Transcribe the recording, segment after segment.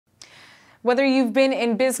Whether you've been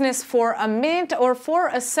in business for a minute or for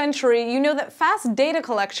a century, you know that fast data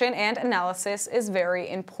collection and analysis is very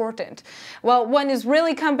important. Well, one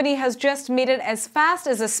Israeli company has just made it as fast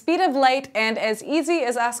as the speed of light and as easy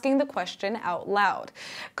as asking the question out loud.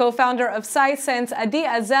 Co-founder of Sisense,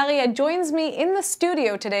 Azaria, joins me in the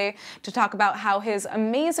studio today to talk about how his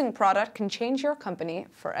amazing product can change your company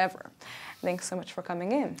forever. Thanks so much for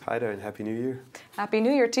coming in. Hi there, and Happy New Year. Happy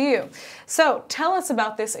New Year to you. So tell us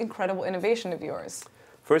about this incredible innovation of yours.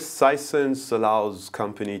 First, Sisense allows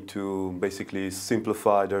companies to basically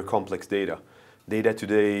simplify their complex data. Data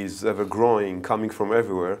today is ever growing, coming from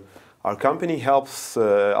everywhere. Our company helps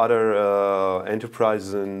other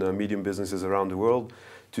enterprises and medium businesses around the world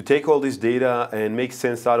to take all this data and make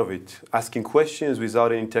sense out of it, asking questions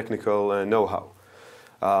without any technical know-how.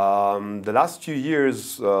 The last few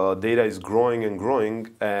years, data is growing and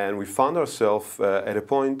growing, and we found ourselves at a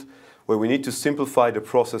point where we need to simplify the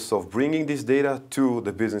process of bringing this data to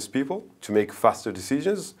the business people to make faster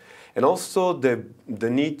decisions, and also the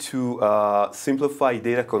need to simplify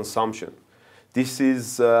data consumption. This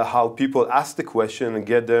is how people ask the question and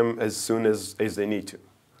get them as soon as they need to.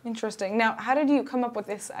 Interesting. Now, how did you come up with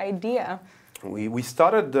this idea? We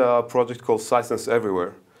started a project called Sisense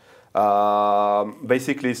Everywhere.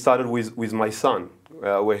 Basically, it started with my son,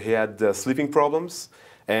 where he had sleeping problems,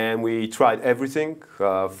 and we tried everything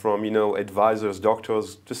from advisors,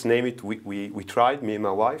 doctors, just name it. We tried, me and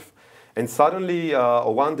my wife, and suddenly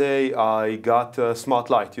one day I got a smart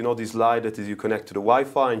light. You know, this light that is you connect to the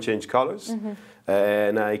Wi-Fi and change colors. Mm-hmm.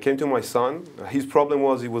 And I came to my son. His problem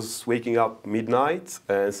was he was waking up midnight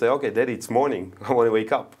and say, "Okay, Daddy, it's morning. I want to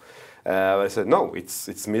wake up." I said, "No,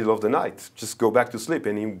 it's middle of the night. Just go back to sleep."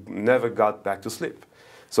 And he never got back to sleep.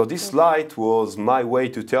 So this light was my way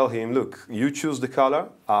to tell him, look, you choose the color,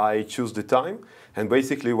 I choose the time. And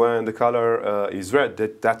basically when the color is red,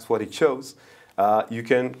 that's what it shows. You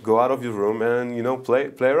can go out of your room and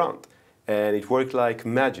play around. And it worked like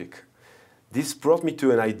magic. This brought me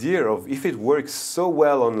to an idea of if it works so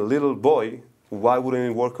well on a little boy, why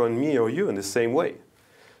wouldn't it work on me or you in the same way?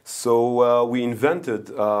 So we invented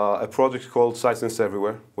a project called Sisense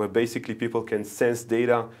Everywhere, where basically people can sense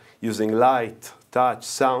data using light, touch,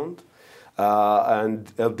 sound,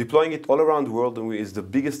 and deploying it all around the world is the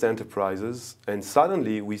biggest enterprises. And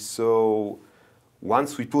suddenly we saw,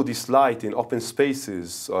 once we put this light in open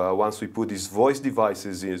spaces, once we put these voice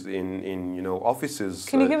devices in offices.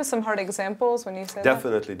 Can you give us some hard examples when you say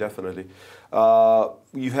that? Definitely.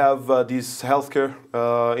 You have these healthcare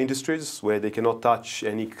industries where they cannot touch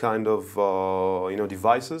any kind of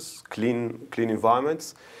devices, clean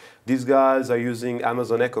environments. These guys are using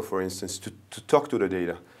Amazon Echo, for instance, to talk to the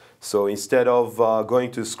data. So instead of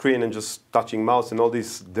going to the screen and just touching mouse and all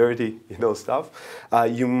this dirty stuff,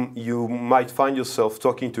 you might find yourself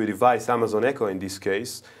talking to a device, Amazon Echo in this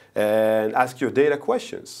case, and ask your data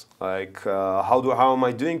questions like how am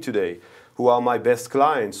I doing today? Who are my best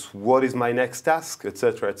clients? What is my next task?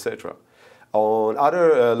 Etc. etc. On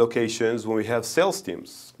other locations, when we have sales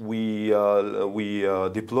teams, we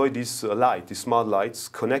deploy these these smart lights,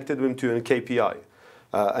 connected them to a KPI,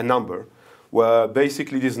 a number, where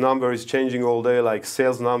basically this number is changing all day, like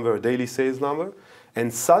sales number, daily sales number,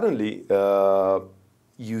 and suddenly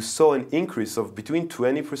you saw an increase of between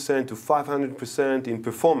 20% to 500% in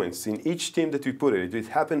performance in each team that we put it. It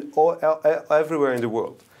happened everywhere in the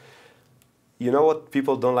world. You know what?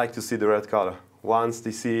 People don't like to see the red color. Once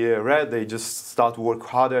they see red, they just start to work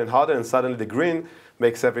harder and harder, and suddenly the green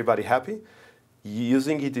makes everybody happy.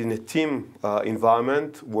 Using it in a team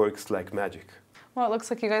environment works like magic. Well, it looks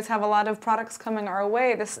like you guys have a lot of products coming our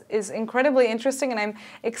way. This is incredibly interesting, and I'm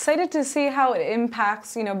excited to see how it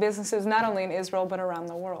impacts businesses not only in Israel but around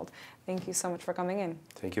the world. Thank you so much for coming in.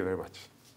 Thank you very much.